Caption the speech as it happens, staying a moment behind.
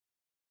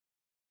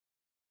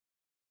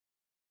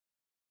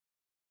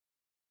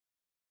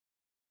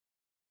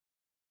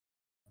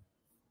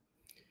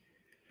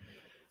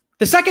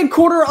The second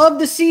quarter of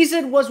the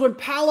season was when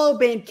Paolo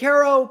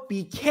Banchero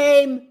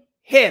became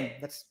him.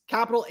 That's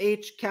capital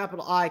H,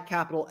 capital I,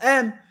 capital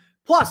M.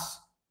 Plus,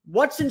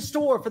 what's in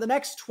store for the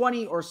next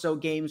 20 or so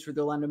games for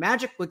the Orlando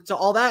Magic? We'll get to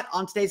all that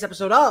on today's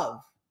episode of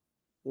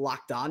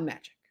Locked On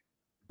Magic.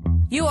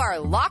 You are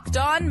Locked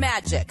On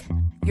Magic,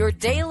 your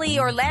daily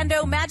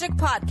Orlando Magic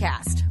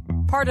podcast.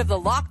 Part of the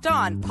Locked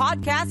On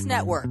Podcast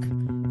Network,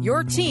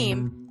 your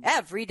team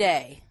every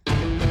day.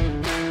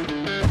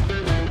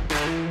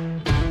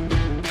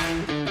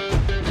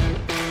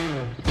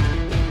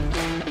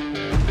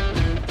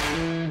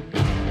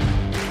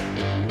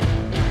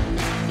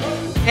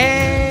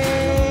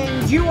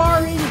 And you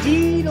are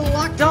indeed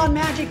Locked On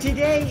Magic.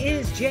 Today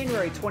is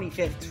January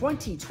 25th,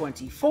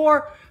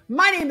 2024.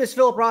 My name is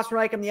Philip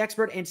Rossman-Reich. I'm the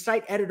expert and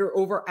site editor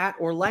over at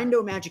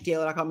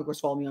OrlandoMagicDaily.com. Of course,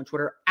 follow me on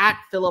Twitter at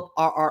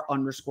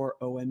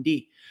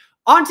PhilipRR_OMD.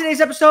 On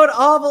today's episode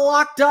of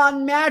Locked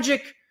On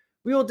Magic,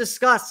 we will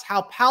discuss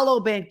how Paolo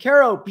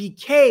Banchero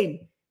became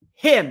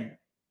him.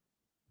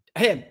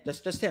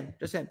 Just him.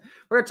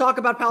 We're going to talk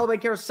about Paolo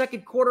Banchero's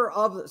second quarter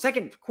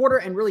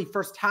and really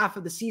first half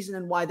of the season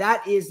and why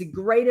that is the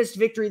greatest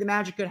victory the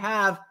Magic could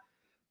have.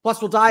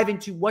 Plus, we'll dive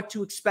into what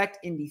to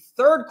expect in the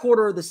third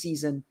quarter of the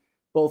season,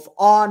 both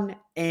on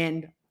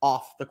and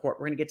off the court.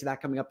 We're going to get to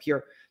that coming up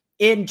here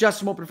in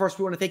just a moment. First,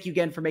 we want to thank you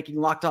again for making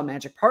Locked On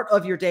Magic part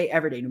of your day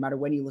every day, no matter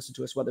when you listen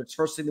to us, whether it's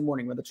first thing in the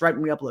morning, whether it's right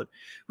when we upload.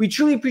 We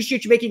truly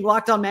appreciate you making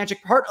Locked On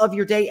Magic part of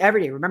your day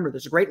every day. Remember,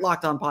 there's a great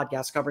Locked On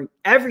podcast covering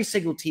every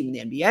single team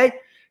in the NBA.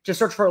 Just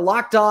search for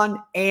Locked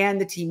On and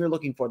the team you're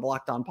looking for, the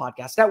Locked On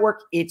Podcast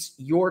Network. It's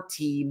your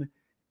team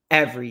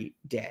every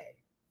day.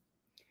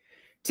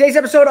 Today's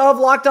episode of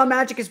Locked On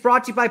Magic is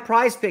brought to you by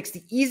Prize Picks,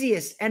 the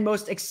easiest and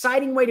most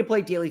exciting way to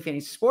play daily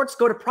fantasy sports.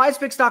 Go to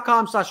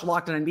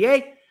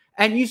prizepicks.com/LockedOnNBA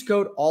and use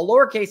code all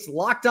lowercase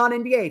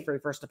LockedOnNBA for your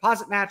first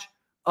deposit match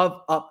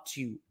of up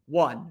to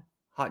 $100.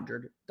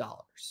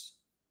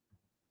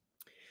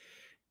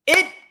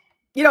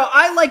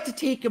 I like to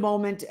take a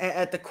moment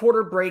at the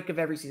quarter break of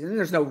every season.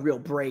 There's no real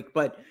break,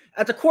 but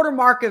at the quarter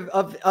mark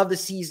of the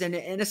season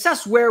and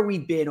assess where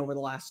we've been over the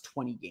last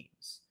 20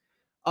 games.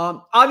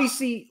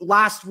 Obviously,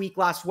 last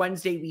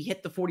Wednesday, we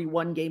hit the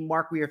 41-game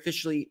mark. We are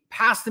officially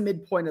past the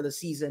midpoint of the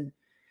season.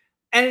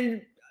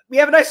 And we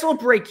have a nice little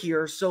break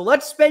here. So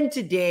let's spend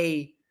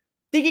today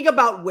thinking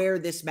about where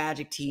this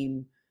Magic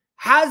team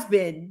has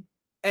been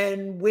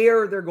and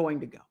where they're going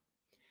to go.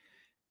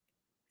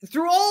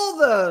 Through all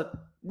the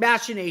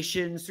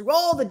machinations, through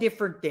all the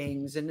different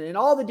things and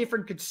all the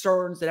different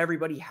concerns that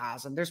everybody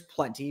has, and there's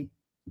plenty.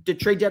 Did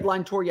trade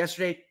deadline tour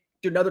yesterday,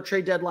 do another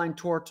trade deadline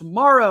tour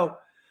tomorrow.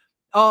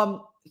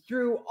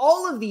 Through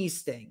all of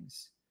these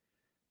things,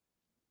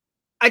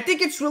 I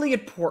think it's really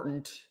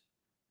important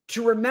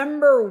to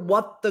remember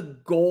what the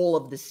goal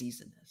of the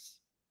season is.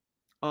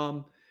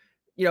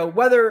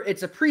 Whether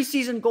it's a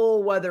preseason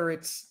goal, whether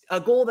it's a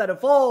goal that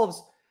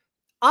evolves,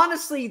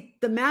 honestly,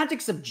 the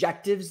Magic's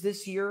objectives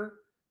this year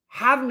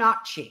have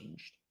not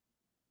changed.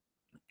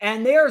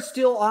 And they are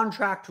still on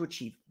track to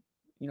achieve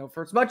them.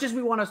 For as much as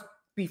we want to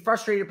be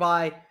frustrated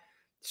by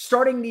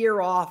starting the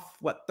year off,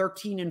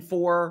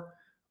 13-4,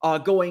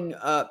 going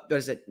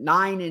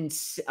 9 and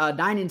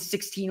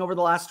 16 over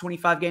the last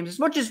 25 games. As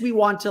much as we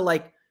want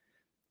to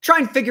try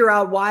and figure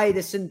out why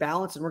this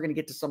imbalance, and we're going to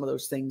get to some of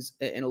those things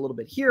in a little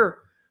bit here.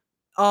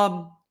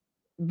 What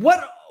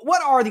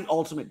are the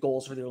ultimate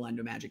goals for the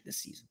Orlando Magic this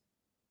season?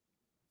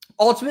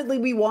 Ultimately,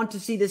 we want to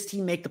see this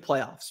team make the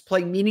playoffs,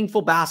 play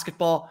meaningful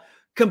basketball,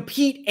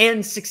 compete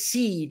and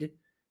succeed,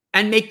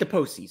 and make the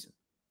postseason.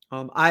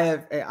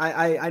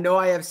 I know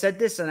I have said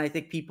this, and I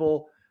think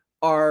people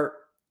are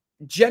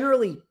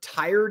generally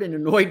tired and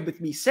annoyed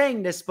with me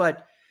saying this,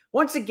 but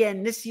once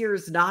again, this year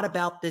is not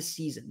about this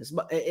season.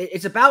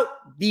 It's about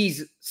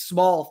these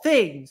small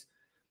things,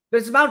 but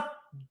it's about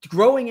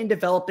growing and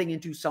developing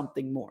into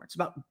something more. It's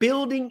about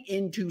building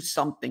into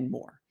something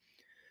more.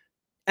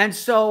 And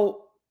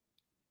so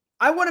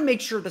I want to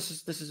make sure this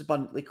is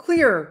abundantly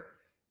clear.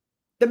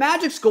 The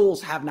Magic's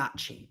goals have not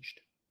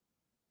changed.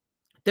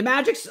 The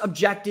Magic's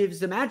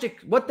objectives,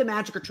 what the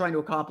Magic are trying to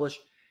accomplish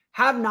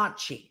have not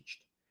changed.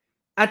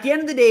 At the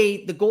end of the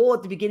day, the goal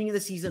at the beginning of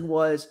the season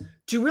was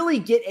to really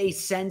get a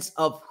sense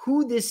of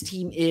who this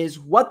team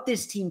is, what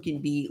this team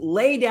can be,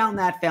 lay down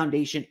that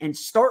foundation, and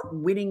start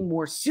winning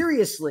more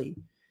seriously.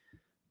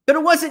 But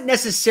it wasn't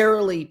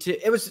necessarily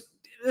it was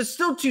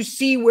still to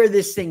see where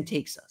this thing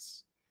takes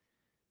us.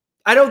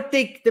 I don't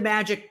think the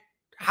Magic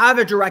have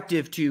a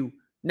directive to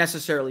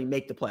necessarily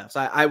make the playoffs.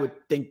 I would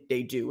think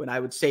they do, and I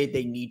would say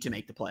they need to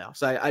make the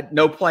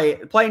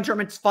playoffs. Playing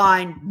tournament's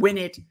fine, win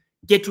it.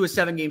 Get to a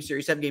 7-game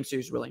series. 7-game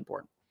series is really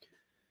important.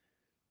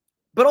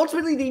 But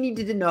ultimately, they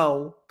needed to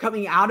know,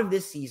 coming out of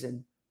this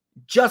season,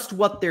 just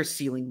what their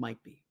ceiling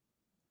might be.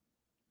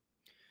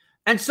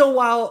 And so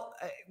while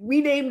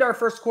we named our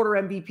first quarter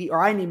MVP,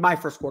 or I named my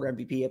first quarter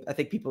MVP, I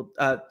think people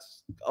on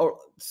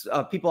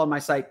my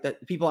site,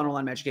 that people on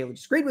Orlando Magic Daily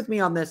disagreed with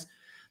me on this.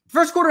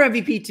 First quarter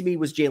MVP to me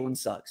was Jalen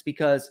Suggs,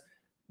 because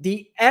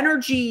the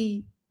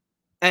energy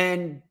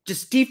and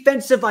just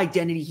defensive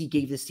identity he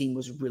gave this team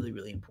was really,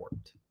 really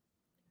important.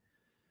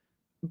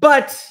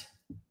 But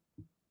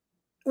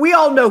we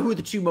all know who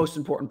the two most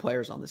important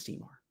players on this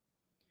team are.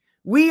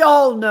 We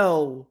all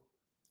know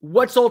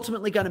what's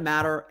ultimately going to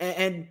matter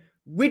and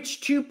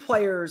which two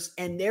players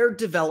and their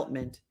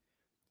development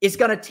is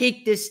going to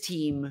take this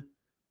team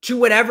to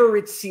whatever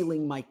its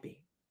ceiling might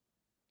be.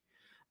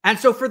 And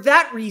so for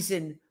that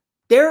reason,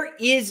 there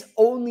is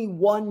only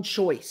one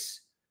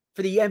choice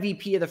for the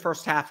MVP of the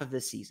first half of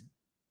this season.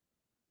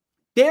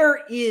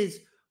 There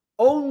is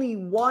only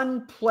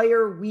one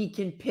player we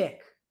can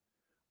pick.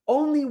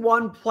 Only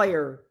one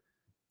player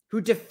who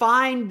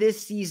defined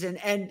this season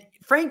and,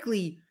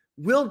 frankly,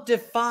 will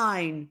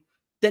define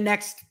the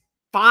next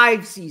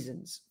 5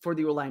 seasons for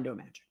the Orlando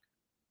Magic.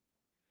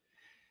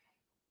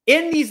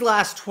 In these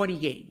last 20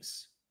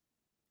 games,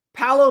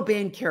 Paolo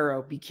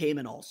Banchero became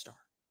an all-star.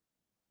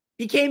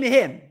 Became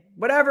him,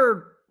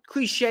 whatever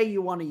cliche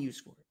you want to use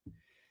for it.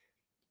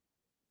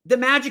 The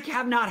Magic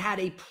have not had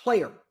a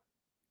player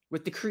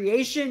with the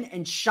creation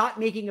and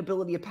shot-making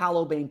ability of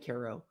Paolo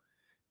Banchero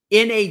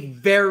in a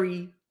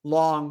very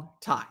long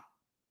time.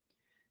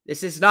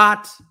 This is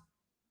not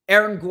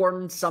Aaron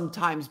Gordon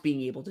sometimes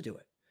being able to do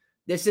it.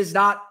 This is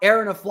not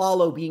Aaron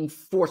Aflalo being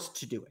forced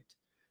to do it.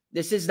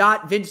 This is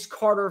not Vince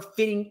Carter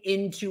fitting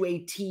into a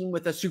team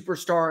with a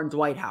superstar and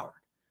Dwight Howard.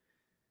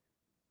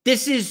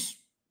 This is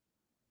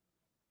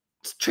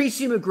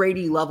Tracy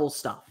McGrady level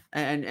stuff.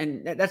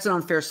 And that's an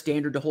unfair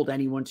standard to hold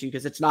anyone to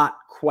because it's not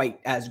quite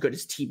as good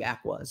as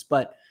T-Mac was.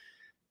 But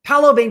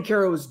Paolo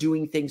Banchero is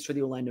doing things for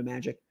the Orlando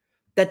Magic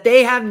that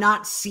they have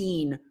not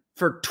seen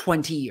for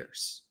 20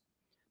 years.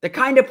 The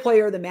kind of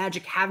player the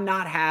Magic have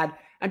not had,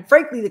 and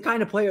frankly, the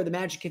kind of player the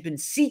Magic have been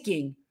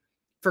seeking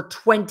for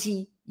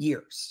 20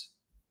 years.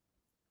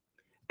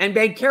 And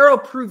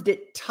Banchero proved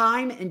it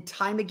time and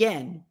time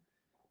again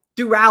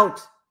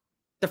throughout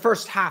the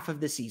first half of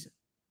the season.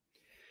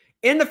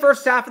 In the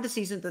first half of the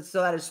season,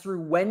 so that is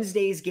through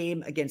Wednesday's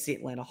game against the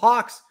Atlanta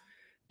Hawks,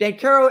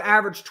 Banchero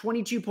averaged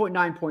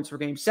 22.9 points per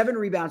game, 7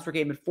 rebounds per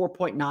game, and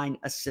 4.9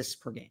 assists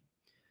per game.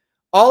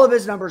 All of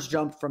his numbers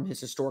jumped from his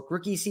historic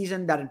rookie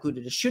season. That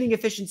included his shooting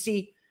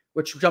efficiency,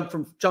 which jumped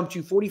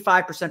to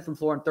 45% from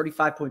floor and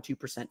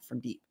 35.2% from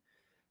deep.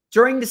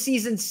 During the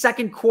season's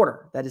second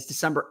quarter, that is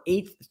December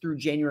 8th through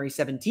January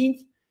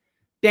 17th,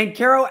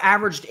 Banchero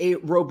averaged a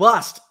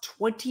robust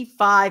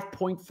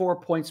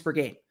 25.4 points per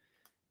game,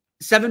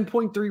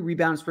 7.3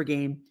 rebounds per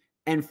game,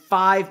 and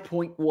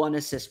 5.1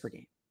 assists per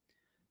game.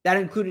 That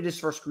included his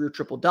first career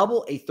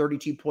triple-double, a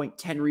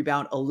 32.10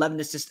 rebound, 11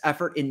 assist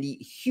effort in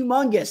the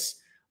humongous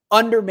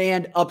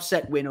undermanned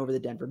upset win over the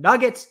Denver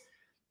Nuggets,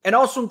 and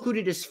also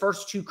included his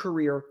first 2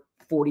 career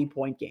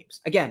 40-point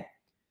games. Again,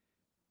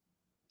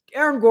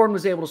 Aaron Gordon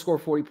was able to score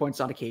 40 points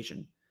on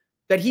occasion,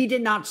 but he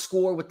did not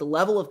score with the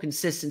level of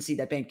consistency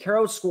that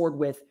Banchero scored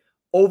with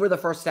over the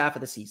first half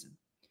of the season.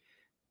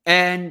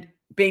 And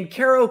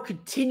Banchero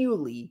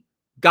continually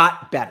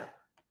got better.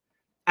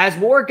 As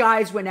more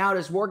guys went out,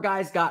 as more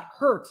guys got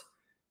hurt,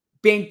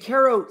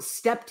 Banchero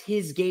stepped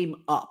his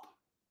game up.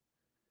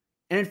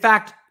 And in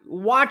fact,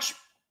 watch,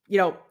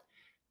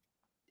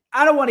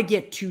 I don't want to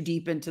get too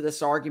deep into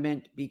this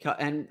argument because,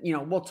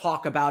 we'll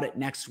talk about it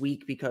next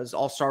week because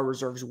All-Star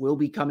reserves will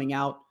be coming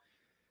out.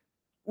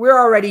 We're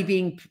already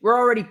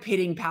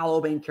pitting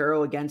Paolo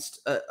Banchero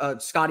against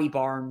Scotty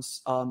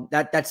Barnes.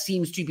 That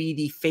seems to be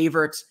the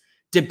favorite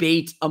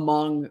debate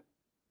among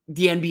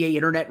the NBA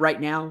internet right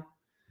now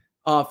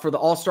for the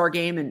All-Star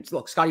game. And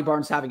look, Scotty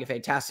Barnes having a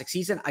fantastic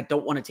season. I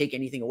don't want to take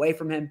anything away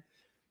from him.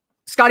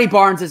 Scotty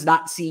Barnes is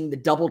not seeing the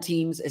double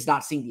teams, is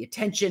not seeing the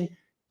attention.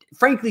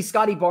 Frankly,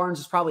 Scotty Barnes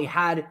has probably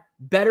had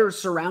better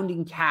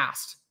surrounding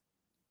cast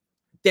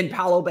than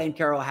Paolo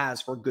Banchero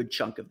has for a good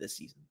chunk of this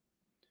season.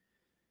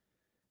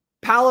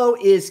 Paolo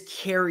is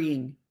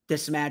carrying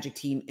this Magic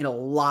team in a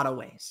lot of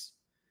ways.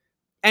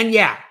 And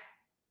yeah,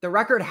 the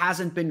record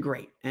hasn't been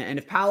great. And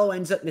if Paolo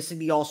ends up missing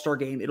the All-Star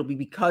game, it'll be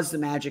because the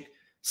Magic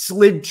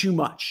slid too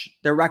much.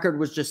 Their record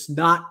was just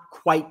not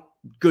quite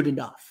good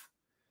enough.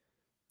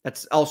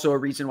 That's also a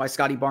reason why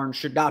Scotty Barnes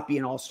should not be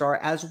an All-Star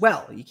as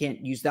well. You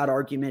can't use that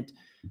argument.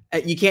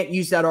 You can't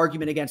use that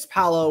argument against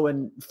Paolo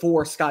and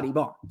for Scotty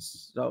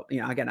Barnes. So,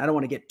 again, I don't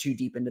want to get too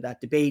deep into that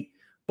debate.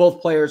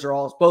 Both players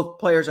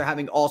are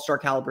having all-star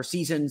caliber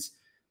seasons.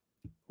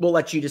 We'll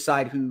let you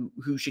decide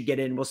who should get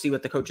in. We'll see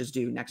what the coaches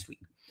do next week.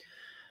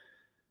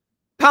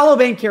 Paolo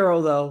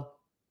Banchero, though,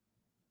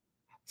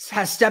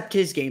 has stepped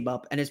his game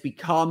up and has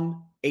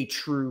become a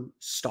true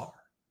star.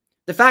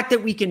 The fact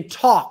that we can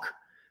talk,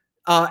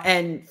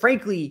 and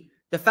frankly,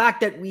 the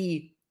fact that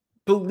we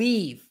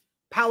believe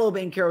Paolo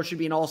Banchero should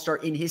be an all-star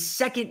in his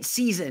second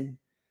season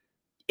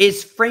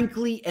is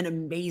frankly an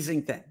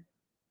amazing thing.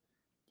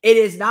 It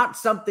is not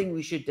something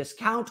we should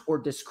discount or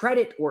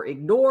discredit or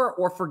ignore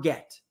or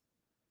forget.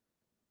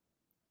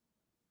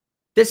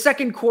 This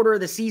second quarter of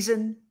the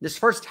season, this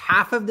first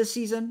half of the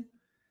season,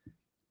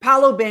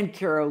 Paolo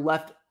Banchero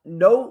left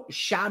no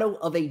shadow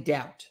of a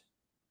doubt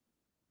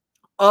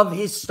of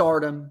his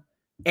stardom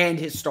and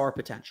his star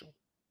potential.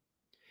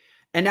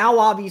 And now,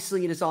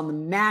 obviously, it is on the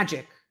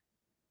Magic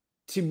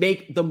to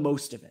make the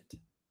most of it,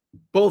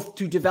 both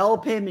to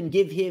develop him and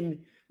give him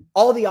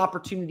all the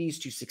opportunities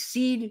to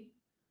succeed,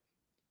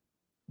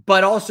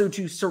 but also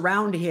to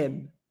surround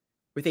him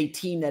with a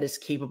team that is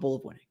capable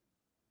of winning.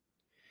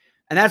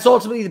 And that's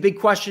ultimately the big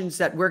questions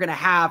that we're going to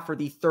have for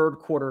the third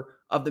quarter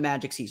of the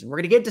Magic season. We're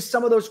going to get to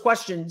some of those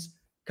questions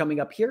coming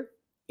up here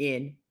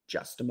in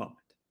just a moment.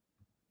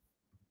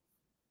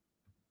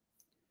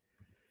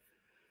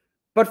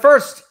 But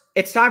first,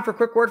 it's time for a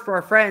quick word for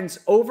our friends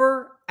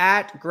over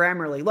at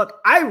Grammarly. Look,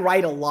 I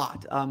write a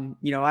lot.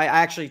 I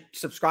actually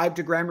subscribe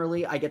to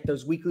Grammarly. I get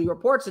those weekly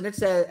reports, and it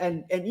says,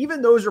 and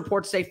even those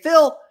reports say,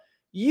 Phil,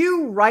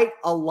 you write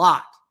a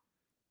lot.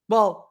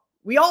 Well,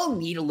 we all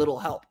need a little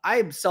help. I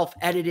am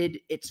self-edited.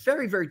 It's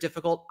very, very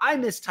difficult. I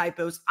miss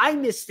typos. I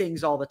miss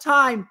things all the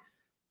time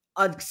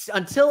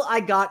until I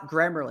got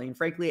Grammarly. And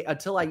frankly,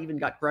 until I even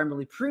got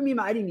Grammarly Premium,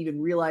 I didn't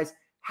even realize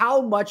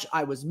how much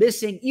I was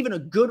missing. Even a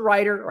good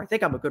writer, or I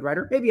think I'm a good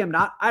writer. Maybe I'm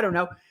not. I don't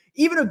know.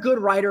 Even a good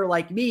writer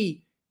like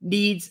me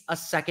needs a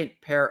second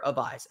pair of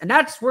eyes. And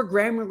that's what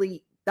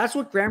Grammarly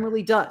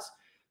does.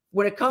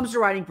 When it comes to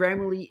writing,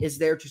 Grammarly is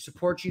there to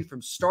support you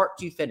from start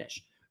to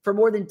finish. For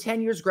more than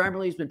 10 years,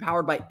 Grammarly has been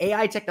powered by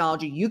AI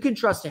technology you can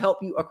trust to help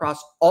you across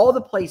all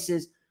the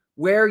places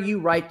where you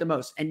write the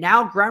most. And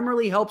now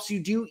Grammarly helps you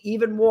do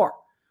even more.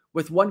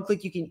 With one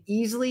click, you can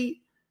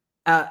easily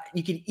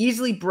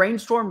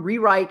brainstorm,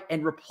 rewrite,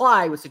 and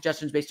reply with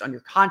suggestions based on your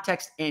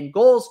context and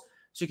goals,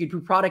 so you can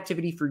improve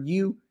productivity for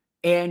you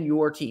and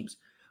your teams.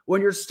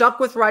 When you're stuck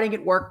with writing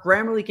at work,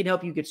 Grammarly can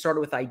help you get started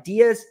with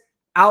ideas,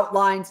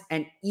 outlines,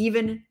 and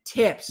even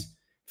tips.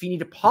 If you need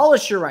to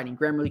polish your writing,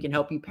 Grammarly can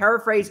help you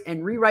paraphrase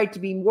and rewrite to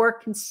be more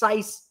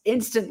concise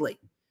instantly.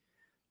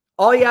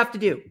 All you have to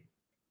do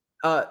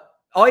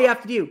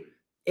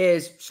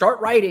is start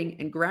writing,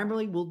 and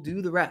Grammarly will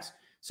do the rest.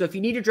 So if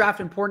you need to draft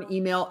an important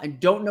email and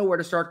don't know where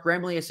to start,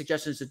 Grammarly has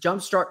suggestions to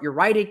jumpstart your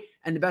writing.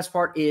 And the best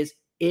part is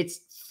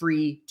it's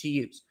free to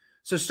use.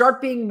 So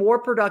start being more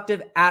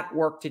productive at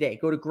work today.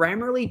 Go to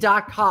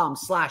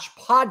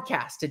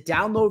Grammarly.com/podcast to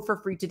download for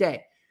free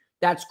today.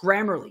 That's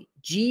Grammarly,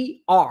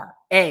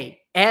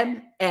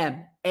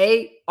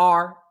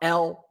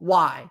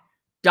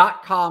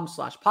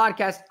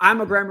 GRAMMARLY.com/podcast.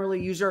 I'm a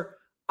Grammarly user.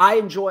 I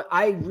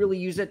really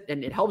use it,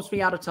 and it helps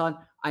me out a ton.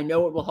 I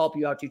know it will help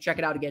you out too. Check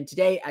it out again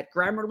today at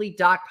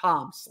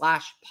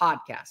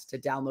Grammarly.com/podcast to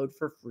download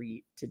for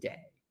free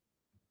today.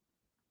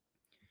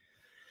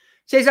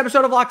 Today's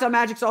episode of Locked On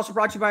Magic is also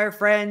brought to you by our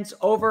friends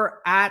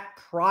over at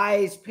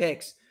Prize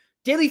Picks.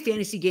 Daily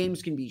fantasy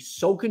games can be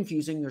so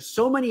confusing. There's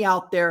so many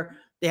out there.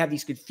 They have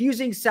these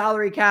confusing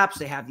salary caps.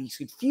 They have these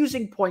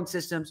confusing point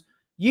systems.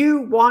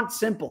 You want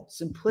simple.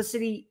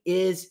 Simplicity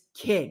is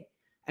king.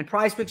 And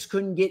Prize Picks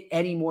couldn't get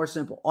any more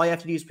simple. All you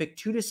have to do is pick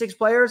 2 to 6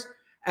 players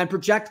and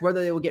project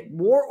whether they will get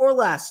more or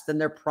less than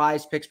their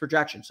Prize Picks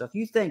projection. So if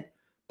you think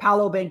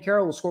Paolo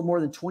Banchero will score more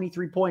than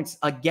 23 points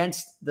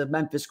against the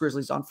Memphis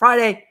Grizzlies on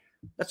Friday,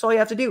 that's all you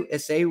have to do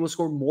is say he will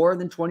score more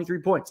than 23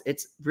 points.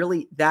 It's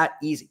really that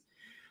easy.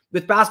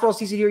 With basketball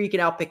season here, you can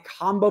now pick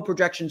combo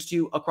projections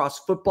too across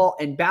football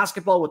and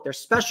basketball with their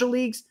special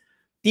leagues.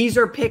 These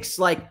are picks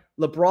like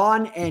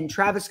LeBron and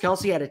Travis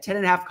Kelce had a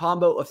 10.5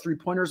 combo of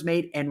 3-pointers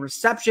made and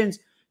receptions.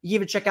 You can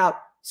even check out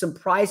some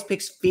Prize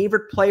Picks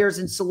favorite players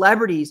and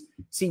celebrities,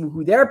 seeing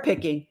who they're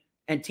picking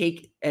and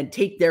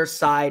take their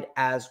side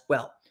as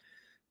well.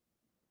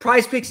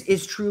 Prize Picks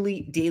is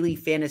truly daily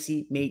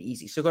fantasy made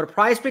easy. So go to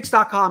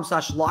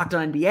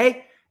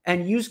prizepicks.com/LockedOnNBA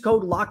and use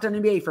code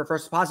LockedOnNBA for a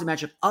first deposit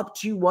match of up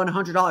to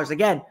 $100.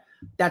 Again,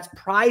 that's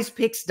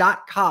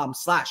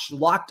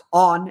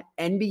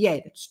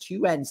prizepicks.com/LockedOnNBA. That's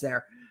 2 N's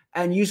there.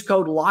 And use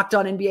code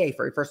LockedOnNBA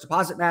for a first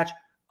deposit match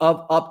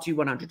of up to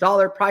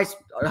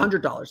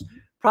 $100.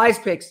 Prize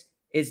Picks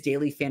is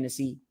daily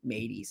fantasy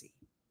made easy.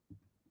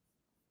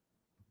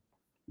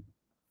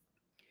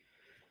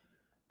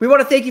 We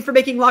want to thank you for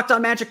making Locked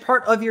On Magic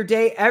part of your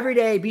day every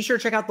day. Be sure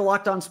to check out the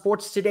Locked On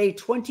Sports Today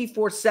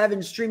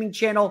 24/7 streaming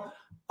channel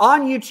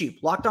on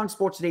YouTube. Locked On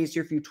Sports Today is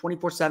here for you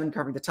 24/7,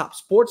 covering the top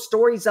sports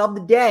stories of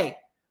the day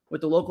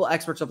with the local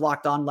experts of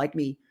Locked On like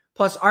me,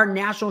 plus our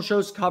national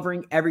shows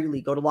covering every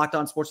league. Go to Locked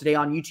On Sports Today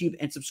on YouTube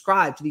and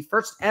subscribe to the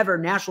first ever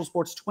national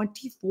sports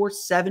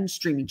 24/7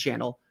 streaming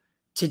channel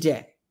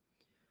today.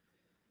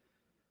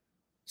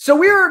 So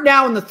we're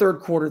now in the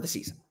third quarter of the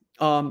season.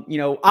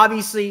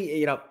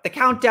 Obviously, the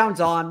countdown's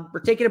on.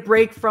 We're taking a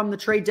break from the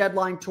trade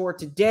deadline tour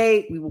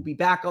today. We will be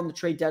back on the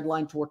trade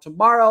deadline tour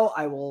tomorrow.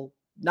 I will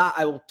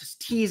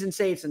just tease and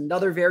say it's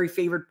another very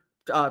favorite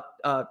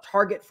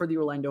target for the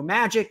Orlando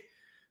Magic.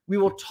 We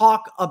will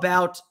talk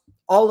about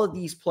all of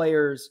these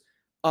players.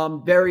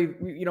 I'm going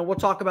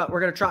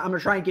to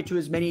try and get to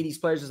as many of these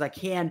players as I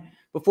can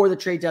before the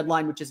trade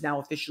deadline, which is now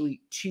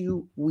officially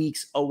 2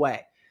 weeks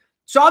away.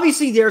 So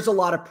obviously there's a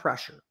lot of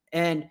pressure,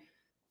 and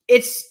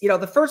it's,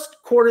 the first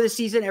quarter of the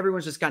season,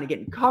 everyone's just kind of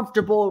getting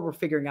comfortable. We're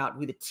figuring out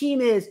who the team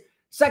is.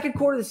 Second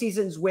quarter of the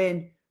season is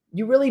when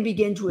you really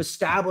begin to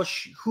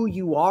establish who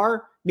you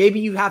are. Maybe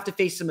you have to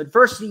face some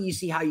adversity. You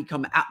see how you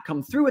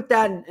come through with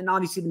that. And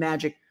obviously the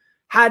Magic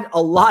had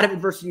a lot of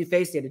adversity to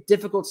face. They had a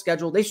difficult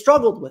schedule. They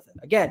struggled with it.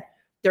 Again,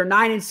 they're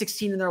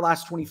 9-16 in their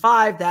last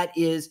 25. That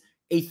is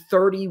a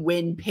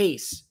 30-win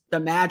pace. The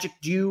Magic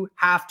do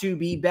have to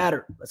be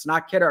better. Let's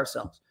not kid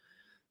ourselves.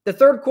 The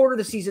third quarter of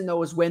the season,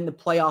 though, is when the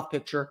playoff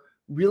picture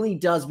really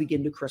does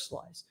begin to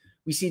crystallize.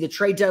 We see the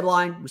trade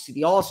deadline. We see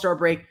the All-Star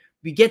break.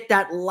 We get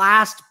that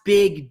last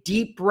big,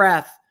 deep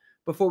breath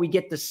before we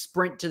get the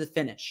sprint to the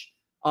finish.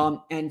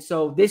 And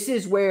so this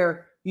is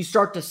where you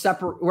start to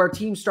separate, where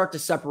teams start to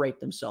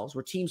separate themselves,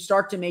 where teams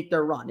start to make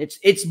their run.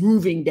 It's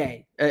moving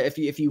day.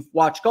 If you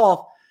watch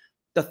golf,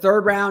 the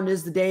third round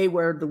is the day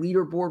where the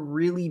leaderboard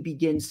really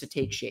begins to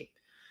take shape.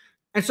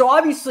 And so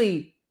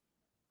obviously,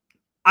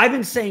 I've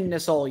been saying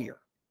this all year.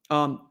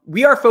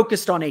 We are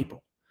focused on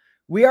April.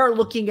 We are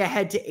looking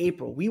ahead to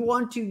April. We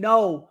want to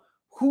know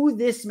who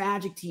this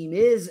Magic team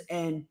is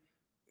and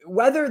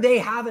whether they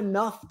have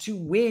enough to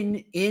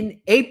win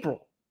in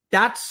April.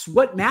 That's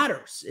what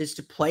matters, is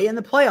to play in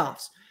the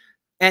playoffs.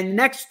 And the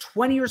next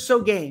 20 or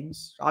so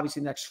games,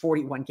 obviously the next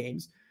 41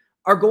 games,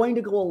 are going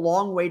to go a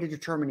long way to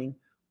determining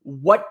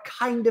what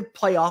kind of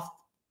playoff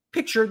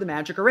picture the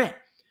Magic are in.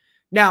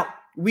 Now,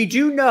 we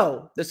do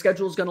know the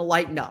schedule is going to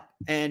lighten up,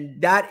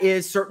 and that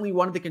is certainly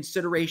one of the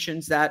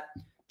considerations that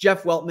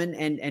Jeff Weltman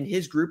and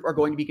his group are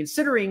going to be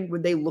considering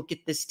when they look at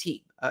this team.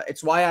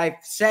 It's why I've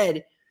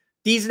said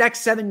these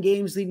next 7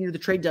 games leading to the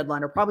trade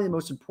deadline are probably the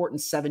most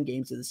important 7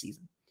 games of the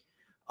season.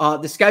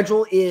 The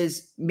schedule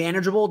is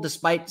manageable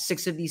despite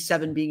 6 of these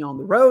 7 being on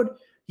the road.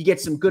 You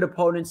get some good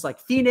opponents like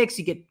Phoenix.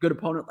 You get good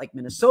opponent like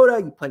Minnesota.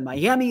 You play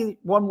Miami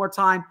one more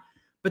time.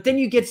 But then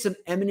you get some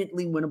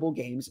eminently winnable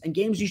games and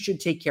games you should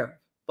take care of,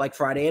 like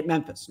Friday at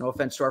Memphis. No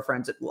offense to our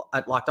friends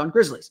at Locked On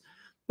Grizzlies.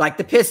 Like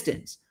the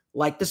Pistons,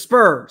 like the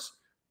Spurs.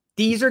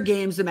 These are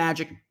games the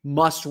Magic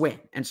must win.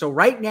 And so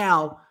right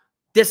now,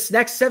 this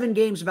next 7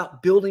 games is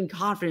about building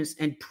confidence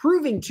and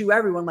proving to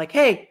everyone like,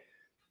 hey,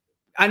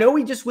 I know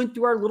we just went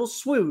through our little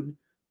swoon,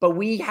 but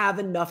we have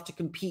enough to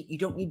compete. You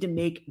don't need to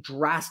make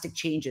drastic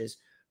changes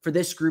for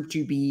this group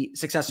to be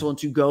successful and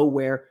to go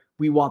where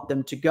we want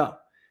them to go.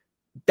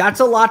 That's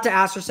a lot to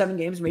ask for 7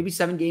 games. Maybe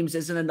 7 games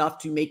isn't enough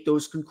to make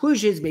those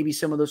conclusions. Maybe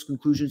some of those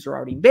conclusions are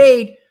already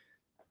made.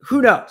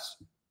 Who knows?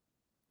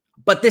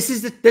 But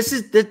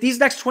these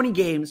next 20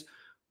 games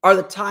are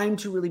the time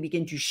to really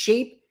begin to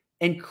shape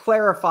and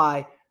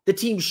clarify the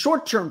team's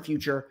short-term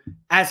future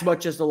as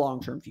much as the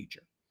long-term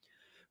future.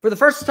 For the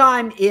first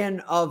time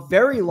in a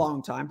very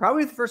long time,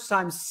 probably the first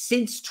time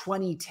since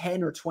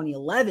 2010 or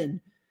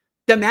 2011,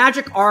 the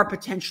Magic are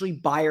potentially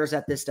buyers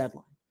at this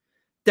deadline.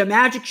 The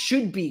Magic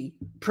should be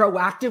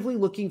proactively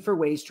looking for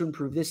ways to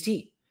improve this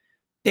team.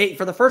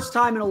 For the first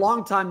time in a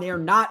long time, they are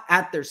not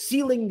at their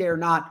ceiling. They're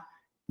not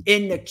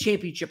in the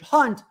championship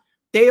hunt.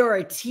 They are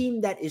a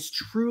team that is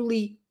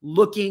truly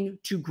looking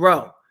to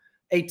grow,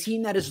 a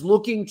team that is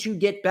looking to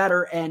get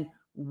better and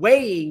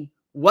weighing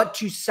what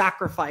to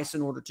sacrifice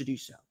in order to do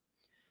so.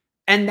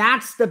 And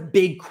that's the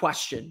big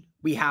question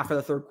we have for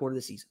the third quarter of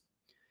the season.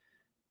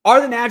 Are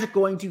the Magic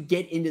going to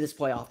get into this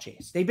playoff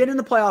chase? They've been in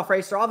the playoff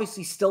race. They're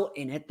obviously still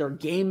in it. They're a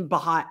game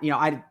behind.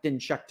 I didn't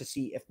check to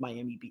see if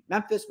Miami beat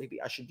Memphis.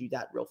 Maybe I should do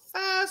that real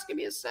fast. Give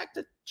me a sec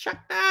to check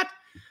that.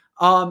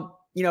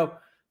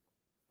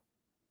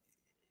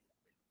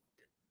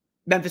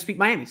 Memphis beat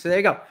Miami. So there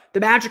you go.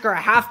 The Magic are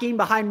a half game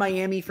behind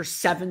Miami for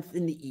 7th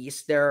in the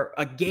East. They're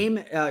a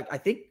game, they're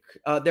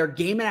a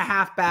game and a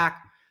half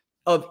back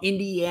of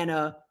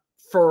Indiana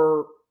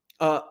for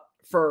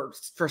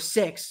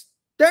 6th.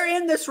 They're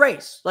in this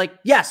race. Like,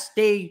 yes,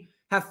 they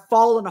have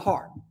fallen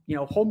hard.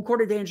 Home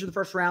court advantage in the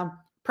first round,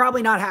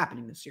 probably not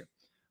happening this year.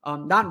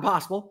 Not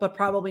impossible, but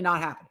probably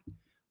not happening.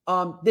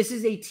 This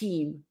is a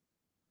team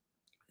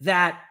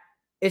that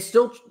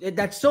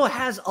still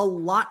has a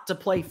lot to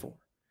play for.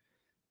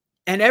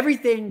 And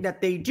everything that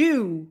they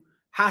do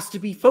has to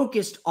be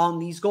focused on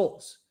these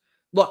goals.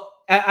 Look,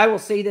 I will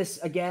say this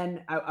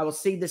again. I will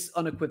say this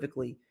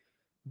unequivocally.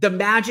 The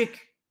Magic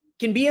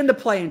can be in the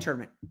play-in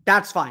tournament.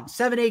 That's fine.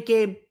 7-8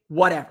 game,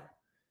 whatever.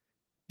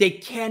 They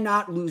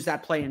cannot lose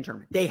that play-in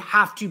tournament. They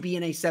have to be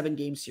in a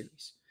 7-game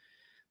series.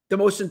 The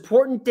most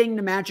important thing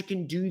the Magic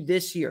can do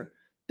this year,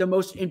 the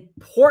most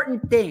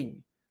important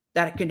thing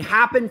that can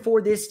happen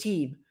for this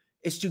team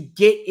is to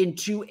get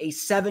into a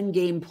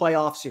 7-game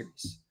playoff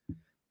series.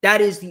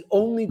 That is the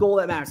only goal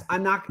that matters.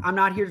 I'm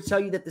not here to tell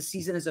you that the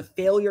season is a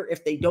failure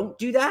if they don't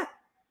do that.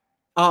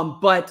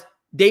 But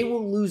they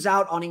will lose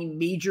out on a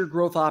major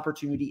growth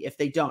opportunity if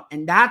they don't.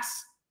 And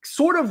that's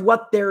sort of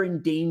what they're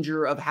in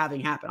danger of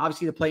having happen.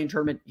 Obviously, the play-in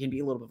tournament can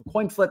be a little bit of a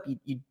coin flip.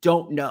 You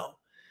don't know.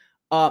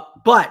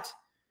 But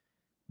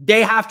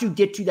they have to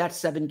get to that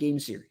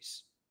 7-game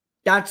series.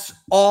 That's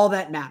all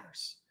that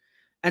matters.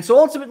 And so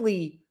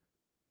ultimately,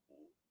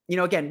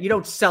 again, you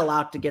don't sell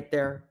out to get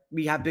there.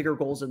 We have bigger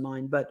goals in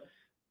mind. But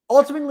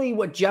ultimately,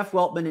 what Jeff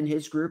Weltman and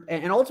his group,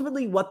 and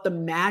ultimately what the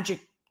Magic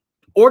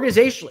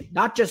organizationally,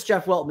 not just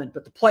Jeff Weltman,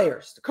 but the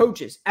players, the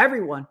coaches,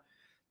 everyone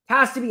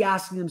has to be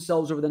asking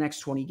themselves over the next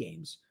 20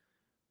 games,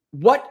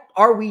 what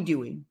are we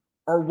doing,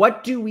 or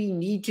what do we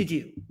need to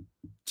do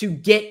to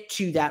get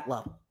to that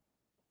level,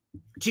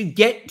 to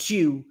get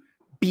to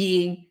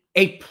being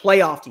a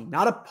playoff team,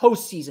 not a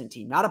postseason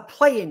team, not a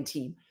play-in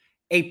team,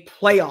 a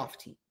playoff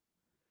team.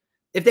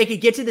 If they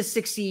could get to the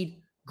 6th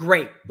seed,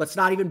 great. Let's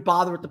not even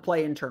bother with the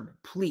play-in tournament,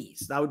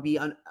 please. That would be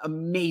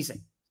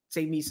amazing.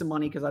 Save me some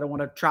money because I don't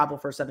want to travel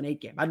for a 7-8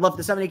 game. I'd love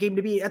the 7-8 game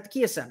to be at the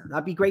Kia Center.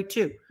 That'd be great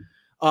too.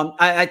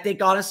 I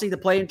think, honestly, the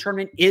play-in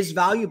tournament is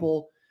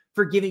valuable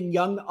for giving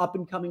young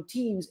up-and-coming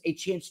teams a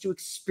chance to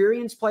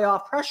experience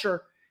playoff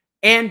pressure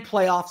and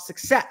playoff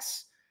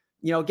success.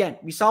 You know, again,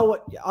 we saw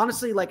what,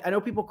 honestly, like, I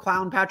know people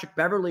clown Patrick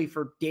Beverley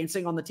for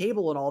dancing on the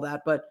table and all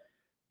that, but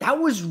that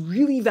was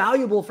really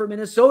valuable for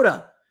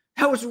Minnesota.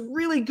 That was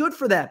really good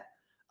for them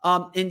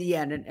in the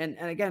end. And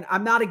again,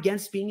 I'm not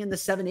against being in the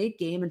 7-8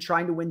 game and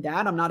trying to win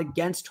that. I'm not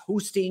against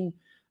hosting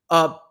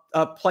a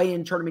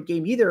play-in tournament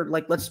game either.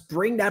 Like, let's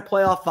bring that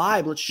playoff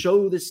vibe. Let's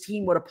show this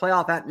team what a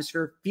playoff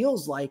atmosphere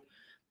feels like.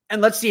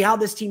 And let's see how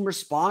this team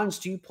responds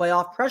to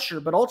playoff pressure.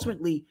 But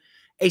ultimately,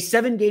 a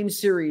 7-game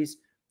series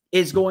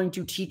is going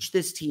to teach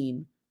this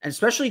team, and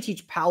especially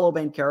teach Paolo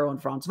Banchero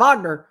and Franz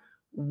Wagner,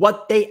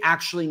 what they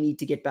actually need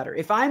to get better.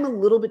 If I'm a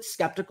little bit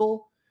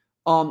skeptical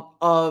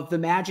of the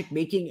Magic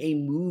making a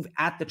move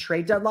at the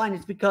trade deadline,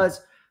 it's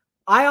because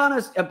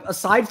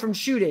aside from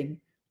shooting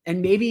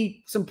and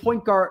maybe some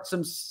point guard,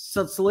 some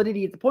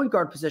solidity at the point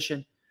guard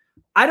position,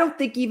 I don't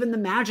think even the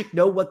Magic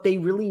know what they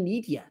really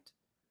need yet.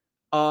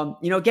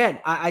 Again,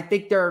 I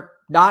think they're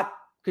not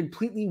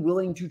completely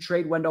willing to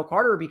trade Wendell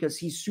Carter because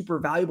he's super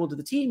valuable to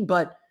the team,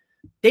 but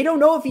they don't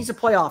know if he's a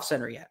playoff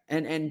center yet.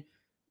 And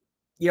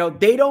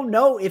they don't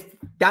know if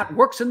that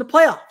works in the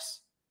playoffs.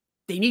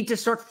 They need to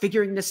start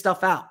figuring this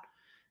stuff out.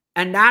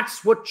 And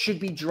that's what should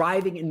be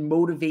driving and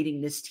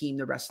motivating this team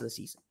the rest of the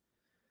season.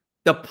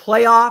 The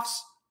playoffs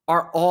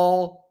are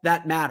all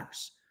that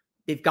matters.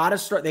 They've got to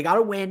start. They got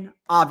to win,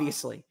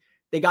 obviously.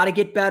 They got to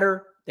get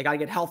better. They got to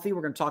get healthy.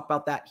 We're going to talk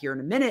about that here in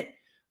a minute.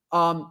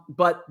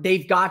 But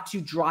they've got to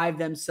drive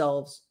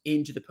themselves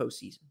into the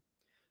postseason.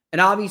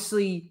 And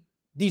obviously,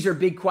 these are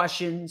big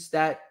questions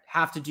that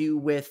have to do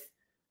with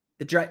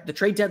the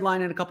trade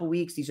deadline in a couple of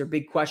weeks. These are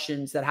big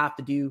questions that have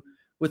to do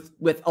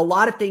with a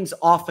lot of things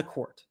off the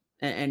court.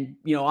 And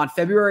on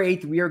February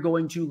 8th, we are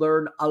going to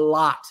learn a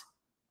lot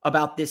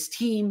about this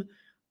team,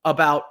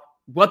 about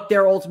what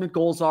their ultimate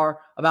goals are,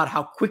 about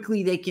how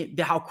quickly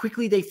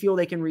they feel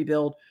they can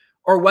rebuild,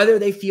 or whether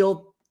they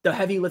feel the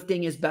heavy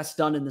lifting is best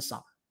done in the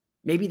summer.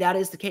 Maybe that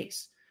is the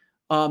case.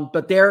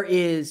 But there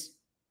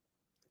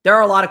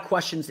are a lot of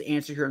questions to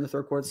answer here in the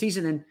third quarter of the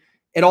season. And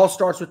it all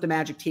starts with the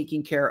Magic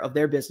taking care of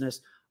their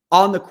business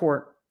on the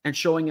court and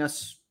showing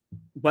us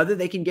whether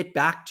they can get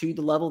back to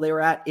the level they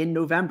were at in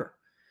November.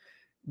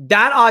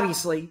 That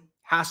obviously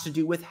has to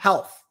do with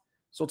health.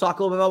 So we'll talk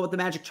a little bit about what the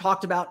Magic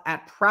talked about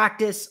at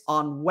practice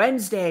on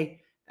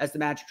Wednesday as the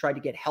Magic tried to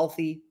get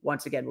healthy.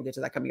 Once again, we'll get to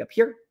that coming up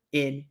here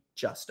in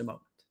just a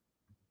moment.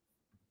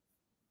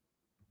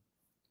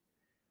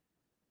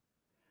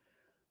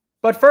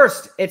 But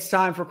first, it's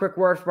time for a quick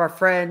word from our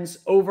friends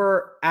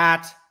over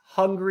at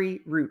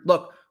Hungryroot.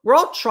 Look, we're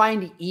all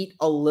trying to eat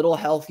a little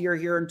healthier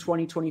here in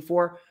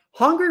 2024.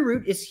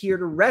 Hungryroot is here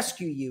to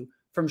rescue you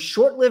from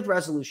short-lived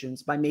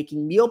resolutions by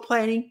making meal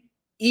planning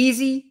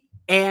easy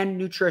and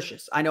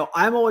nutritious. I know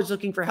I'm always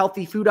looking for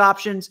healthy food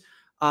options.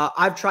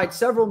 I've tried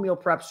several meal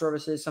prep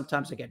services.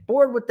 Sometimes I get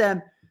bored with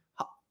them.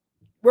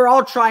 We're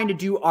all trying to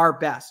do our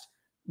best.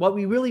 What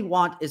we really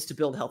want is to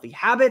build healthy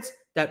habits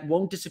that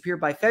won't disappear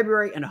by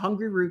February, and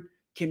Hungryroot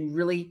can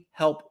really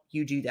help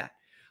you do that.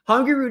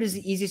 Hungryroot is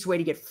the easiest way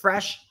to get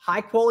fresh,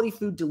 high-quality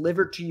food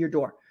delivered to your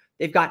door.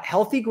 They've got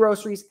healthy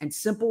groceries and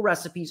simple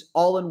recipes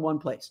all in one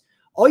place.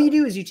 All you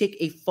do is you take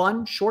a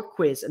fun, short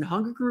quiz, and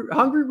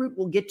Hungryroot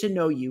will get to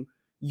know you,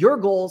 your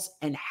goals,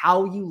 and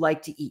how you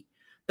like to eat.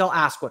 They'll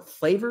ask what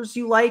flavors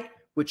you like,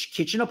 which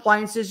kitchen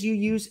appliances you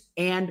use,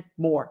 and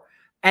more.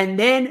 And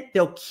then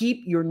they'll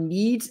keep your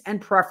needs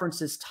and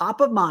preferences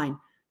top of mind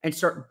and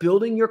start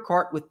building your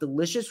cart with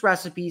delicious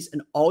recipes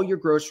and all your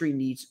grocery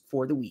needs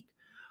for the week.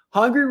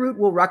 Hungryroot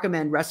will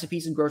recommend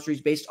recipes and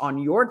groceries based on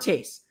your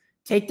tastes.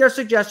 Take their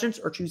suggestions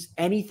or choose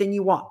anything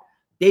you want.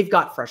 They've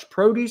got fresh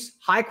produce,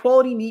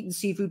 high-quality meat and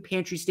seafood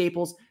pantry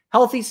staples,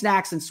 healthy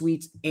snacks and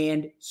sweets,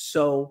 and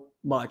so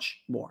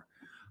much more.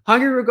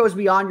 Hungryroot goes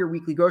beyond your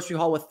weekly grocery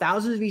haul with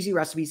thousands of easy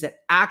recipes that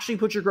actually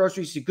put your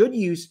groceries to good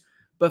use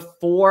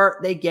before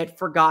they get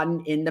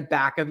forgotten in the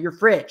back of your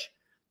fridge.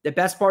 The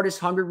best part is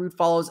Hungryroot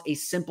follows a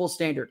simple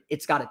standard.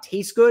 It's got to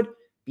taste good,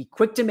 be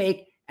quick to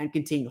make, and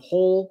contain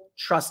whole,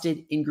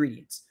 trusted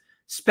ingredients.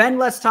 Spend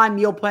less time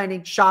meal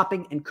planning,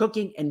 shopping, and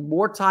cooking, and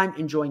more time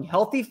enjoying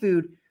healthy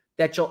food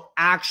that you'll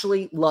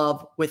actually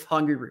love with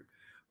Hungryroot.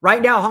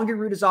 Right now,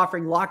 Hungryroot is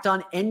offering Locked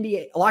On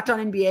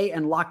NBA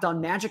and Locked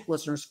On Magic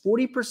listeners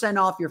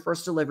 40% off your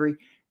first delivery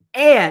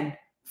and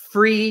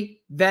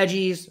free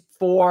veggies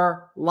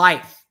for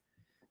life.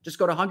 Just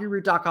go to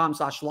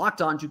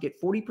hungryroot.com/lockedon to get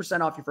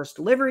 40% off your first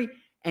delivery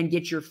and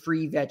get your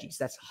free veggies.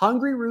 That's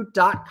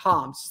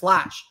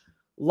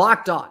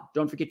hungryroot.com/lockedon.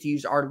 Don't forget to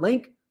use our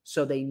link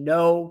so they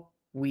know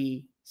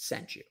we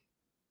sent you.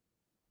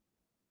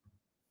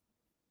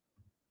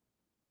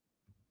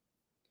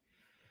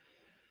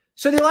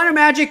 So the Orlando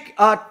Magic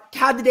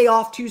had the day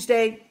off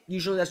Tuesday.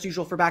 Usually that's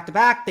usual for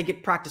back-to-back. They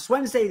get practice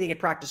Wednesday. They get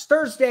practice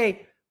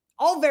Thursday.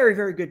 All very,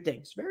 very good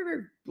things. Very,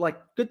 very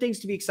good things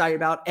to be excited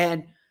about.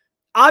 And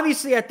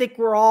obviously I think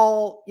we're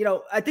all,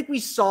 I think we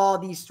saw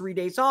these 3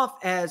 days off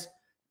as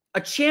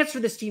a chance for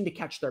this team to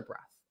catch their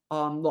breath.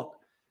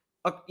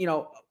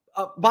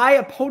 By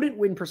opponent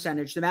win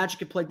percentage, the Magic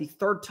have played the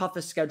third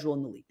toughest schedule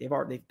in the league. They've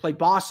played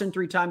Boston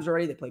 3 times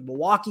already. They played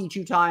Milwaukee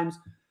 2 times.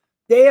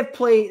 They have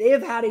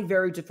had a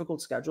very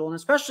difficult schedule, and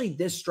especially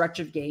this stretch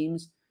of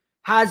games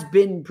has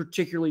been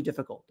particularly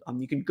difficult.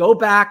 You can go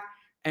back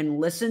and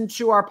listen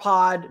to our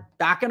pod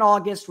back in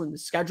August when the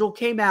schedule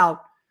came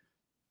out.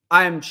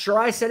 I am sure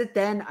I said it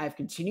then. I've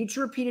continued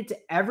to repeat it to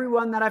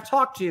everyone that I've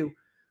talked to.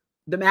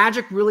 The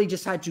Magic really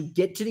just had to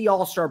get to the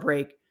All-Star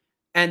break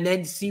and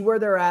then see where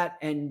they're at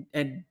and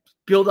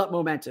build up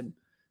momentum.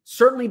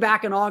 Certainly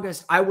back in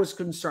August, I was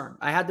concerned.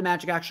 I had the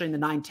Magic actually in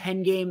the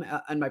 9-10 game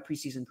in my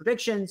preseason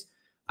predictions.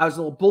 I was a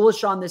little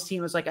bullish on this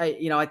team. I was like,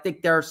 I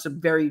think there are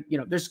some very,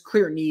 there's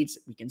clear needs.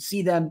 We can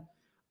see them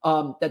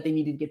that they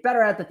needed to get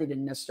better at, that they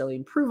didn't necessarily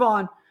improve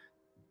on.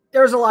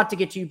 There's a lot to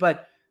get to,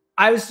 but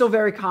I was still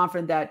very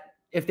confident that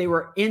if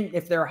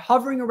they're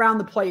hovering around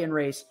the play-in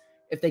race,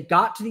 if they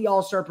got to the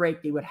All-Star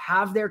break, they would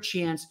have their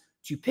chance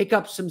to pick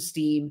up some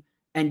steam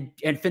and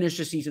finish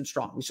the season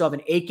strong. We still have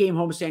an 8-game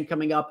homestand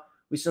coming up.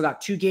 We still got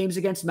 2 games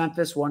against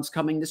Memphis. One's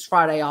coming this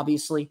Friday,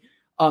 obviously.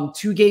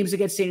 2 games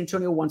against San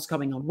Antonio. One's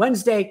coming on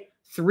Wednesday.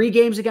 3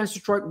 games against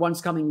Detroit.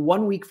 One's coming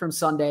 1 week from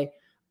Sunday.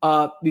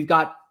 We've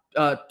got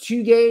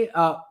 3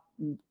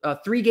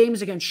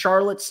 games against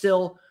Charlotte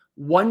still.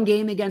 1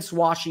 game against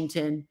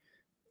Washington.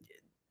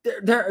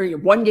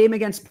 1 game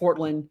against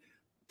Portland.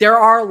 There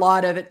are a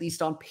lot of, at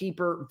least on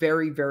paper,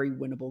 very, very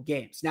winnable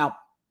games. Now,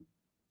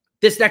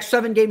 this next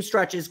 7-game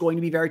stretch is going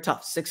to be very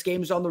tough. 6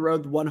 games on the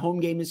road. 1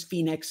 home game is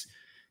Phoenix.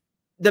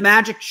 The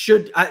Magic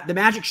should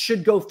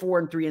go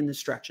 4-3 in this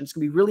stretch. And it's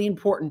going to be really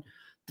important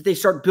that they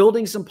start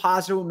building some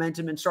positive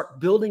momentum and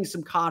start building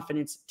some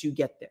confidence to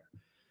get there.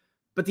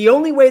 But the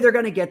only way they're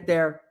going to get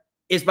there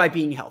is by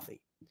being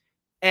healthy.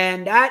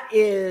 And that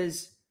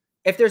is,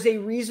 if there's a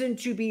reason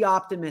to be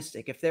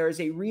optimistic, if there is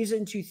a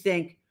reason to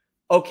think,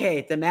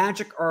 okay, the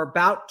Magic are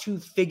about to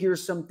figure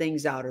some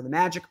things out, or the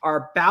Magic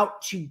are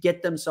about to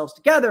get themselves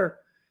together,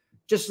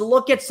 just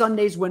look at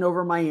Sunday's win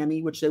over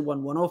Miami, which they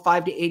won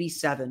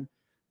 105-87.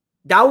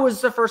 That was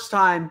the first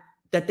time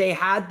that they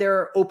had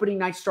their opening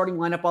night starting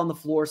lineup on the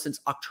floor since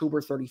October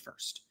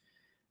 31st.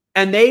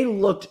 And they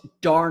looked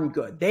darn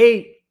good.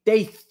 They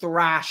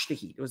thrashed the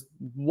Heat. I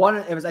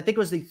think it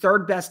was the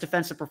 3rd best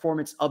defensive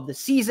performance of the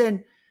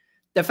season.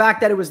 The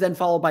fact that it was then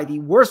followed by the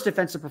worst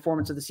defensive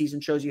performance of the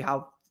season shows you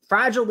how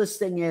fragile this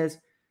thing is,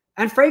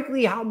 and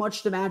frankly, how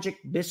much the Magic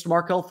missed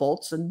Markelle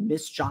Fultz and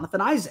missed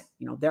Jonathan Isaac.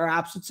 Their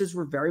absences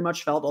were very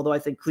much felt, although I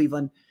think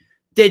Cleveland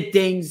did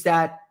things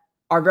that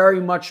are very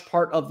much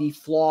part of the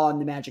flaw in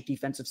the Magic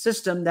defensive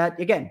system that,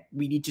 again,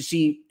 we need to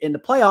see in the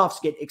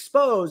playoffs get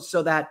exposed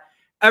so that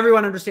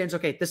everyone understands,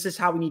 okay, this is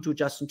how we need to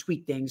adjust and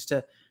tweak things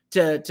to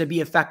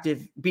be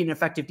effective, be an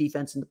effective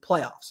defense in the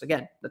playoffs.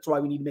 Again, that's why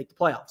we need to make the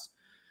playoffs.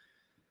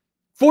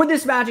 For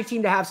this Magic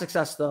team to have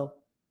success, though,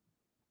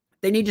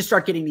 they need to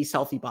start getting these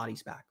healthy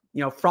bodies back.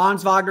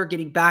 Franz Wagner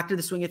getting back to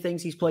the swing of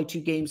things. He's played 2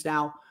 games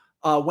now.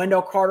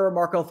 Wendell Carter and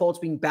Markelle Fultz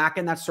being back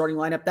in that starting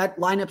lineup. That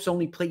lineup's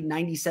only played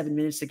 97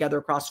 minutes together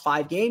across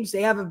 5 games.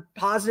 They have a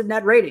positive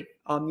net rating.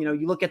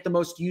 You look at the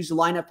most used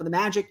lineup for the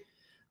Magic.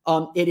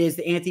 It is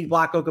the Anthony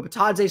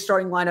Black-Okapatadze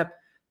starting lineup.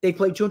 They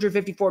played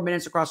 254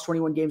 minutes across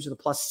 21 games with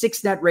a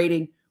 +6 net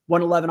rating,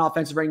 111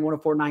 offensive rating,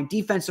 104.9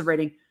 defensive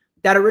rating.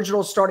 That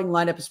original starting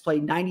lineup has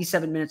played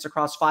 97 minutes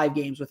across 5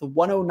 games with a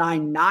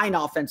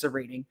 109.9 offensive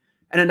rating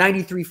and a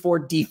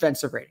 93.4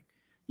 defensive rating.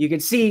 You can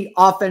see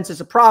offense is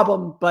a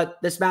problem, but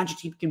this Magic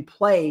team can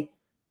play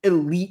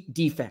elite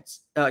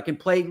defense, can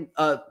play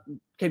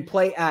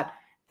at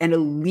an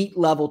elite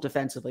level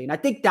defensively. And I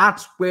think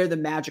that's where the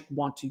Magic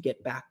want to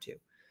get back to.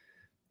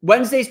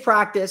 Wednesday's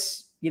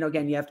practice,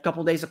 again, you have a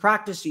couple of days of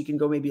practice, so you can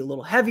go maybe a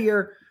little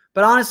heavier.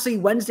 But honestly,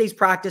 Wednesday's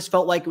practice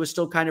felt like it was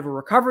still kind of a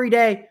recovery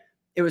day.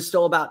 It was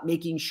still about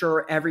making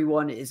sure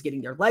everyone is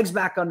getting their legs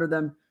back under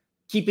them,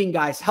 keeping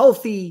guys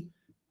healthy.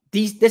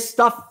 This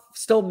stuff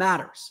still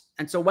matters.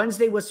 And so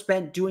Wednesday was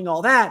spent doing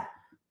all that,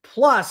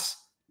 plus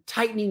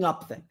tightening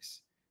up things,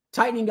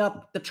 tightening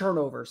up the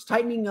turnovers,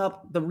 tightening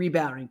up the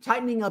rebounding,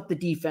 tightening up the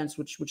defense,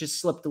 which has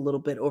slipped a little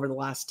bit over the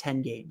last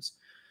 10 games.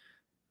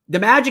 The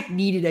Magic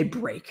needed a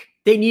break.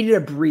 They needed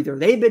a breather.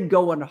 They've been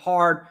going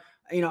hard.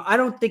 I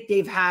don't think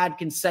they've had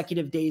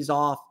consecutive days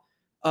off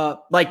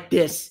like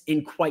this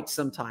in quite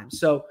some time.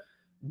 So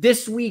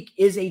this week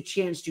is a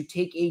chance to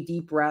take a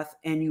deep breath,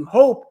 and you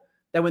hope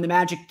that when the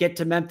Magic get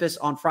to Memphis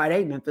on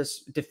Friday,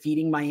 Memphis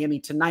defeating Miami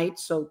tonight.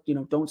 So,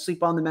 don't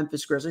sleep on the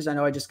Memphis Grizzlies. I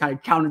know I just kind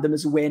of counted them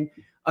as a win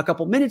a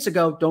couple minutes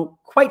ago. Don't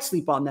quite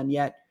sleep on them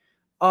yet.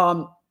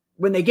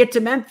 When they get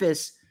to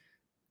Memphis,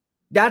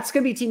 that's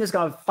going to be a team that's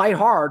going to fight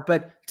hard,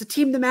 but it's a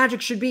team the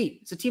Magic should beat.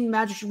 It's a team the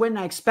Magic should win, and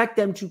I expect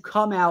them to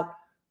come out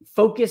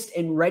focused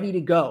and ready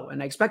to go.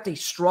 And I expect a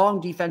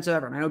strong defensive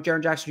effort. I know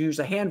Jaren Jackson Jr. is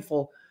a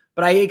handful,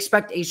 but I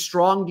expect a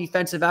strong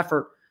defensive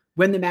effort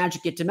when the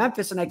Magic get to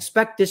Memphis, and I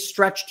expect this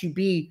stretch to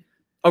be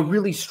a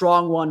really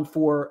strong one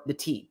for the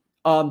team.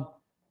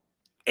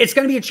 It's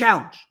going to be a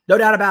challenge, no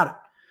doubt about it.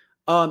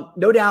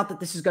 No doubt that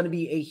this is going to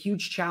be a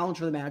huge challenge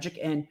for the Magic,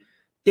 and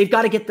they've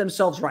got to get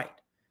themselves right.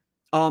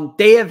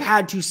 They have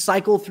had to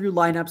cycle through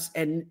lineups,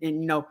 and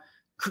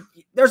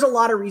there's a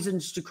lot of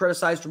reasons to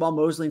criticize Jamal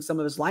Mosley and some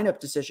of his lineup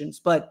decisions,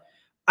 but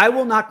I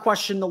will not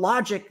question the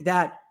logic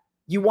that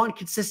you want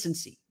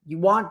consistency. You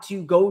want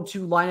to go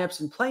to lineups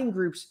and playing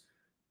groups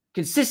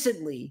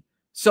consistently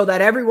so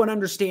that everyone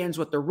understands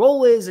what their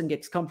role is and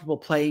gets comfortable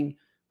playing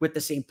with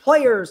the same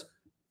players.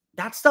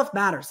 That stuff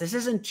matters. This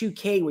isn't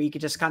 2K where you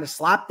can just kind of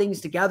slap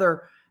things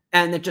together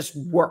and it just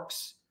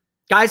works.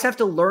 Guys have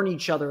to learn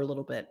each other a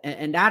little bit.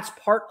 And that's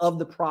part of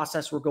the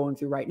process we're going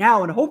through right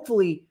now. And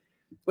hopefully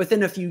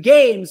within a few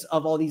games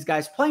of all these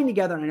guys playing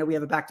together, and I know we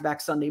have a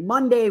back-to-back Sunday,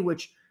 Monday,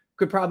 which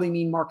could probably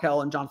mean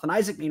Markelle and Jonathan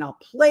Isaac may not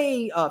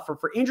play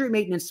for injury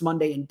maintenance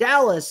Monday in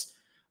Dallas.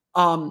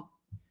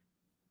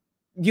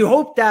 You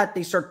hope that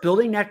they start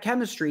building that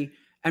chemistry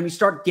and we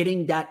start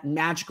getting that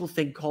magical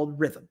thing called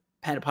rhythm,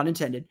 pun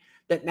intended,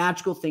 that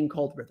magical thing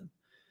called rhythm.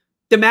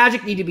 The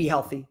Magic need to be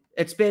healthy.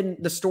 It's been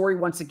the story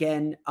once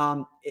again.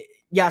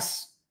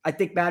 Yes, I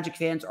think Magic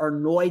fans are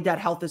annoyed that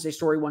health is a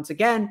story once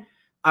again.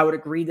 I would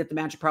agree that the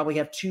Magic probably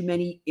have too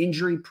many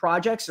injury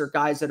projects or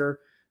guys that are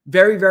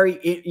very,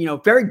 very,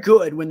 very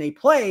good when they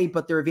play,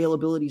 but their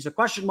availability is a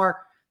question mark.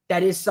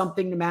 That is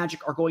something the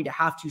Magic are going to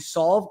have to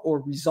solve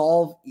or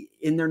resolve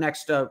in their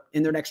next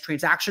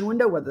transaction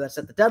window, whether that's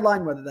at the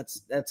deadline, whether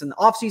that's in the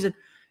offseason.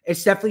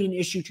 It's definitely an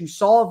issue to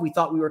solve. We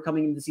thought we were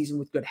coming into the season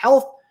with good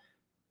health.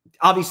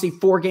 Obviously,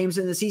 4 games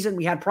in the season,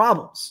 we had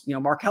problems.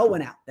 Markelle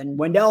went out, then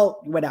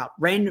Wendell went out.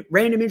 Random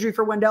injury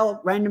for Wendell,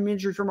 random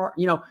injury for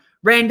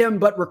random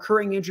but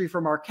recurring injury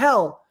for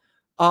Markelle.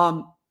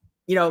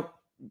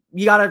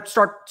 You got to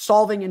start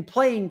solving and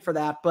playing for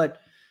that,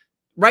 but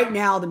right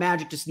now, the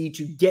Magic just need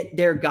to get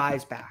their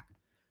guys back.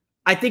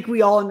 I think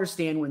we all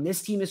understand when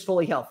this team is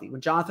fully healthy,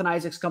 when Jonathan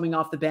Isaac's coming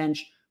off the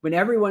bench, when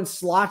everyone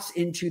slots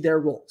into their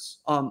roles.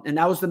 And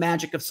that was the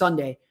Magic of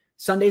Sunday.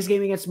 Sunday's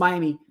game against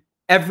Miami,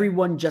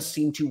 everyone just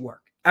seemed to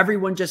work.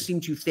 Everyone just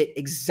seemed to fit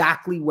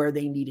exactly where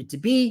they needed to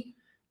be.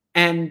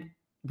 And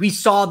we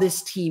saw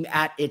this team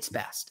at its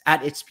best,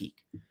 at its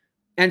peak.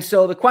 And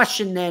so the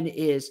question then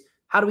is,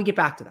 how do we get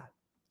back to that?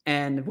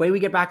 And the way we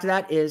get back to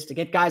that is to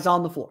get guys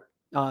on the floor.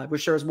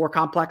 Which there is a more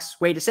complex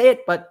way to say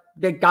it, but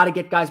they got to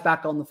get guys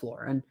back on the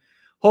floor. And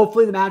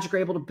hopefully the Magic are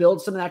able to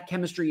build some of that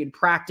chemistry in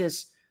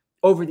practice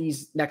over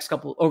these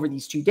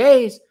 2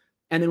 days.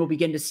 And then we'll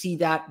begin to see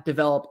that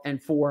develop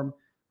and form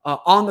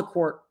on the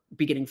court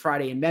beginning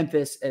Friday in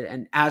Memphis.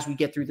 And as we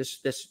get through this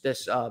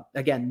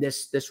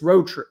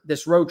road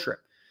trip,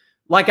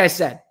 like I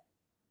said,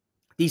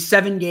 these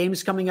 7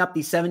 games coming up,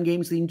 these 7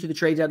 games leading to the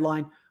trade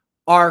deadline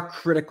are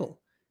critical.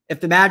 If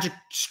the Magic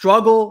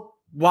struggle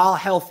while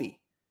healthy,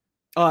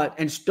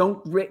 and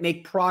don't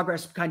make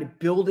progress kind of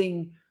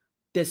building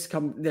this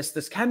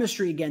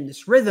chemistry again,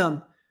 this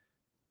rhythm,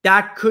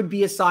 that could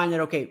be a sign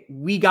that, okay,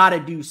 we got to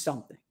do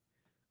something.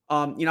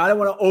 I don't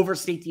want to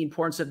overstate the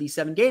importance of these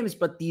 7 games,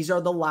 but these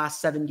are the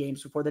last 7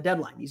 games before the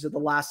deadline. These are the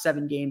last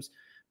 7 games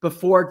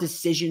before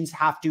decisions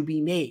have to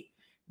be made.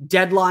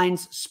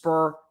 Deadlines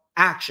spur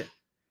action.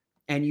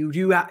 And you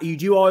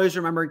do always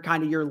remember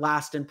kind of your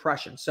last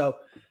impression. So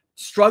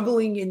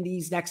struggling in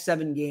these next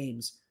 7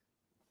 games,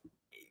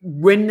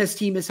 when this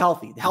team is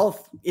healthy,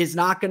 health is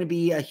not going to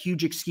be a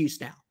huge excuse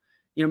now.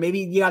 Maybe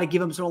you got to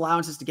give them some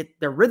allowances to get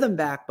their rhythm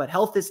back, but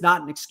health is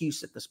not an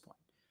excuse at this point.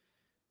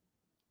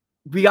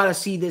 We got to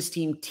see this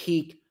team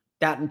take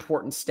that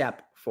important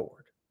step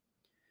forward.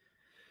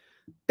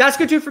 That's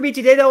good too for me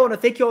today, though. I want to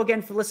thank you all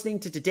again for listening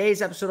to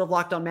today's episode of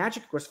Locked On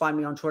Magic. Of course, find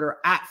me on Twitter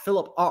at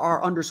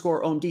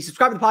 @PhilipRR_OMD.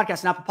 Subscribe to the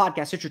podcast and Apple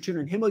Podcasts, Stitcher,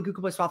 TuneIn, Himalaya,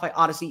 Google Play, Spotify,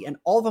 Odyssey, and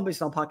all of them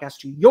based on podcasts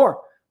to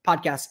your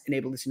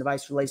podcast-enabled listening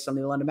device for the latest on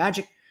the Orlando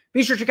Magic.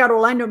 Be sure to check out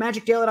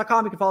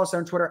OrlandoMagicDaily.com. You can follow us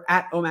on Twitter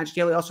at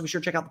OMagicDaily. Also, be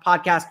sure to check out the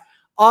podcast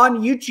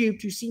on YouTube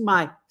to see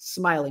my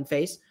smiling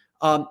face.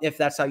 If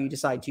that's how you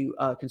decide to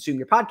consume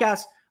your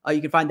podcast, you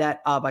can find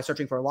that by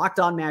searching for Locked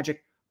On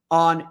Magic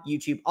on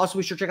YouTube. Also,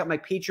 be sure to check out my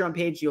Patreon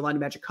page, the Orlando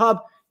Magic Hub.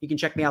 You can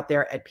check me out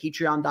there at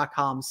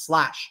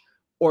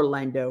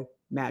patreon.com/Orlando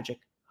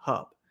Magic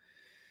Hub.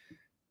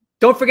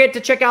 Don't forget to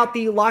check out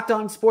the Locked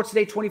On Sports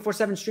Today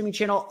 24/7 streaming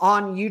channel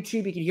on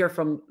YouTube. You can hear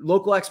from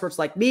local experts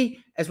like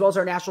me, as well as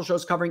our national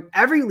shows covering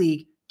every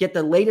league. Get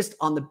the latest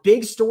on the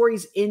big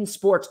stories in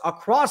sports,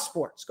 across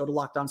sports. Go to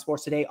Locked On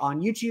Sports Today on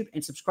YouTube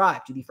and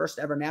subscribe to the first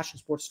ever national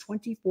sports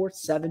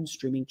 24/7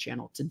 streaming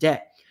channel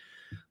today.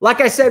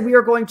 Like I said, we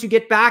are going to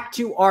get back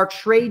to our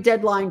trade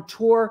deadline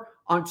tour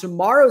on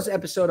tomorrow's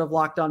episode of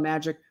Locked On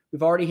Magic.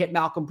 We've already hit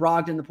Malcolm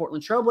Brogdon, the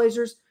Portland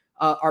Trailblazers.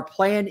 Our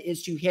plan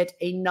is to hit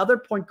another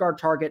point guard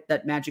target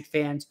that Magic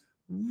fans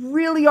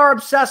really are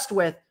obsessed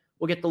with.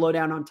 We'll get the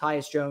lowdown on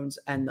Tyus Jones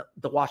and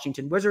the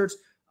Washington Wizards,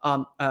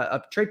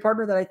 a trade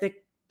partner that I think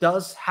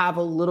does have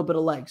a little bit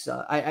of legs.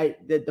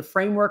 The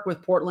framework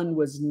with Portland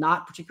was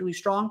not particularly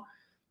strong.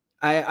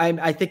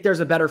 I think there's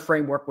a better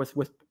framework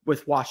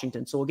with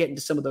Washington. So we'll get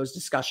into some of those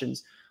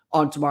discussions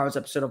on tomorrow's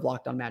episode of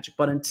Locked On Magic.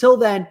 But until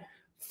then,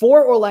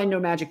 for Orlando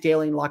Magic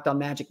Daily and Locked On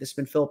Magic, this has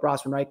been Philip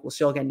Rossman-Reich. We'll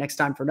see you again next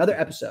time for another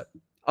episode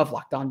of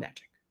Locked On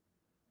Magic.